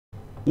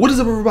What is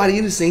up, everybody?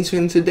 It is Saints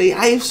fan. Today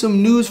I have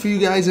some news for you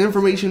guys and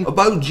information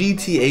about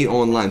GTA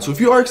Online. So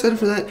if you are excited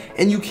for that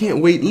and you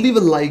can't wait, leave a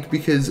like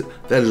because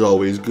that is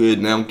always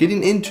good. Now,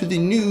 getting into the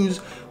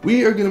news,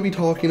 we are going to be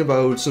talking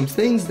about some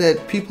things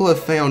that people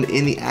have found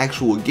in the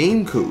actual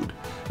game code.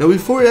 Now,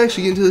 before we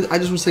actually get into this, I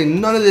just want to say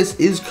none of this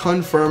is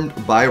confirmed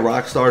by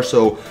Rockstar,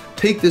 so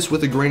take this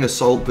with a grain of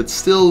salt, but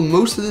still,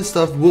 most of this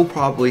stuff will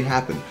probably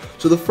happen.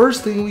 So the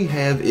first thing we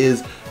have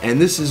is,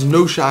 and this is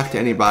no shock to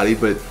anybody,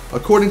 but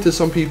according to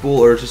some people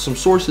or to some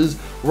sources,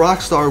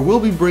 Rockstar will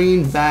be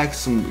bringing back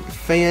some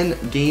fan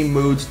game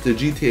modes to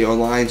GTA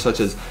Online, such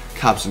as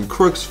Cops and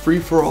Crooks,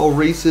 Free-for-All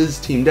races,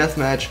 Team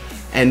Deathmatch,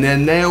 and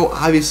then now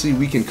obviously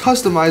we can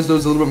customize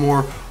those a little bit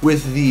more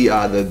with the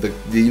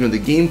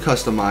game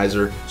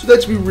customizer. So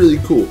that should be really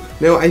cool.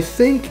 Now I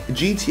think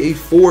GTA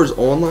 4's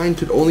online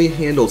could only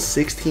handle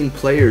 16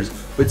 players,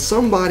 but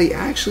somebody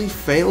actually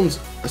found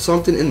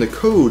something in the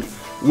code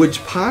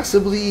which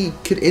possibly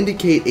could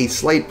indicate a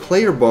slight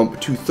player bump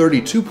to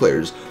 32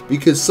 players,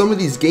 because some of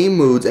these game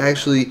modes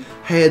actually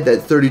had that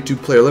 32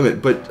 player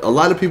limit. But a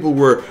lot of people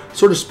were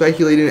sort of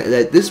speculating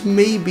that this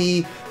may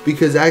be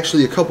because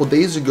actually a couple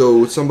days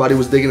ago somebody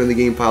was digging in the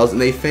game files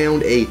and they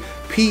found a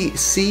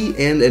PC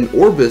and an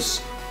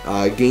Orbis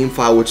game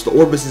file, which the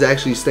Orbis is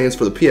actually stands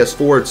for the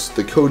PS4, it's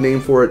the code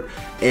name for it,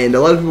 and a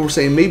lot of people were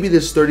saying maybe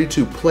this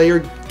 32 player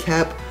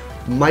cap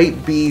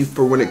might be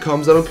for when it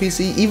comes out on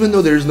PC, even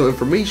though there's no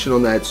information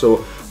on that.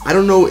 So I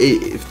don't know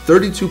if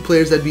 32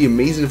 players, that'd be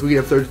amazing if we could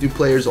have 32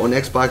 players on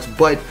Xbox,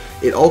 but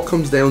it all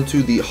comes down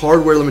to the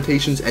hardware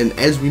limitations, and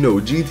as we know,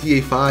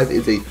 GTA 5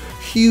 is a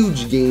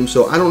huge game,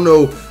 so I don't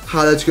know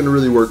how that's going to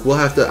really work. We'll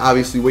have to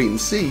obviously wait and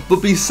see.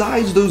 But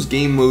besides those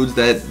game modes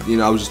that,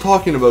 I was just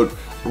talking about,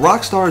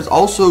 Rockstar is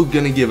also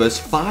going to give us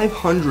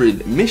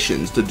 500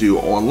 missions to do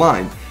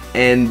online.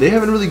 And they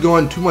haven't really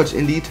gone too much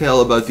in detail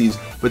about these,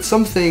 but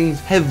some things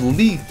have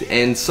leaked,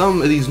 and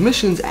some of these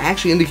missions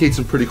actually indicate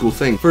some pretty cool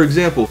things. For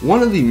example,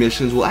 one of the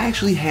missions will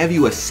actually have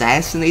you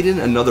assassinating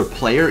another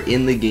player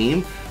in the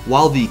game,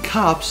 while the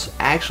cops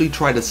actually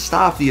try to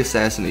stop the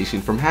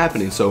assassination from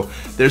happening. So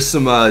there's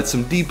some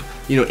deep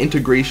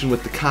integration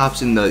with the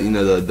cops and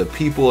the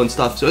people and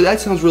stuff. So that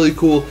sounds really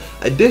cool.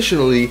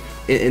 Additionally,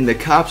 in the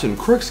Cops and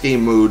Crooks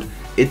game mode,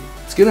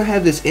 it's going to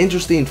have this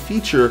interesting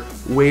feature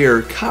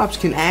where cops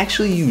can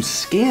actually use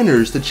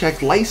scanners to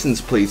check license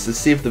plates to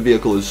see if the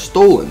vehicle is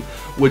stolen,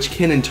 which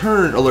can in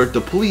turn alert the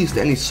police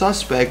to any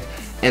suspect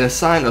and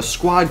assign a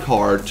squad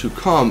car to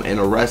come and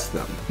arrest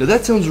them. Now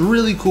that sounds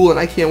really cool, and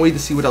I can't wait to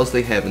see what else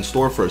they have in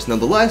store for us. Now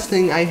the last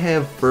thing I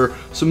have for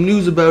some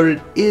news about it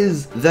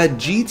is that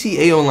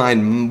GTA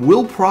Online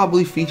will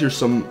probably feature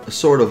some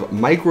sort of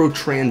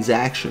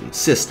microtransaction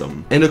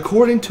system. And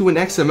according to an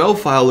XML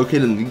file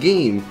located in the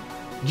game,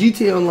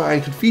 GTA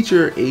Online could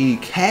feature a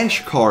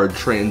cash card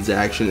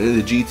transaction in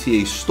the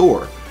GTA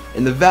store,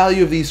 and the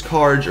value of these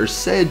cards are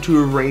said to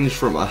have ranged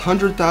from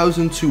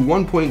 $100,000 to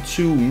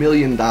 $1.2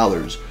 million.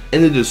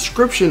 And the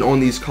description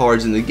on these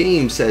cards in the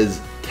game says,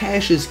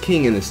 "Cash is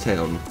king in this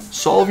town.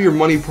 Solve your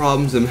money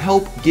problems and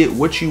help get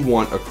what you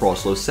want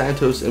across Los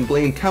Santos and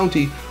Blaine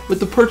County with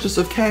the purchase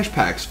of cash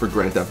packs for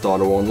Grand Theft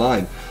Auto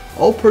Online.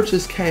 All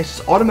purchased cash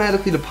is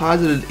automatically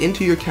deposited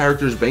into your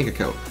character's bank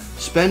account.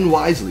 Spend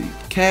wisely.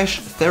 Cash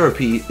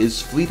therapy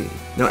is fleeting."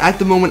 Now at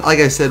the moment, like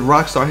I said,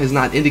 Rockstar has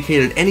not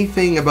indicated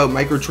anything about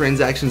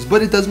microtransactions,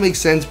 but it does make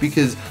sense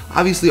because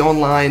obviously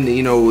online,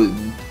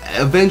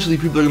 eventually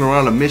people are going to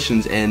run out of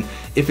missions, and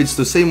if it's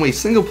the same way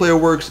single player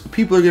works,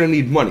 people are going to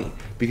need money.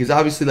 Because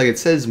obviously, like it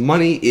says,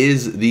 money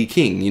is the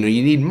king. You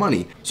need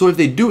money. So if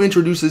they do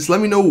introduce this,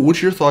 let me know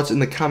what's your thoughts in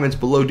the comments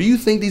below. Do you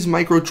think these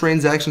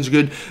microtransactions are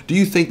good? Do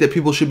you think that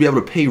people should be able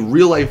to pay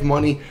real life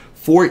money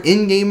for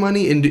in-game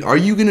money, and are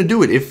you gonna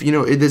do it if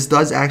if this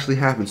does actually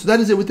happen? So that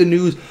is it with the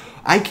news.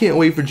 I can't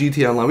wait for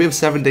GTA Online. We have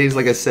 7 days,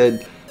 like I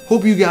said.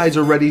 Hope you guys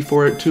are ready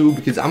for it too,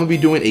 because I'm gonna be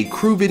doing a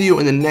crew video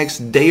in the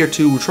next day or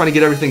two. We're trying to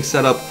get everything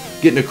set up,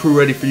 getting a crew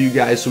ready for you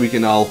guys so we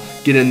can all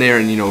get in there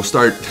and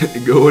start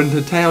going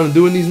to town and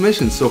doing these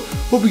missions. So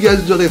hope you guys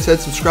enjoyed. Like I said,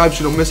 subscribe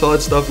so you don't miss all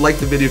that stuff. Like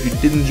the video if you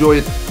did enjoy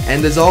it,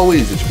 and as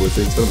always, it's your boy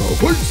Saints.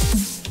 Peace.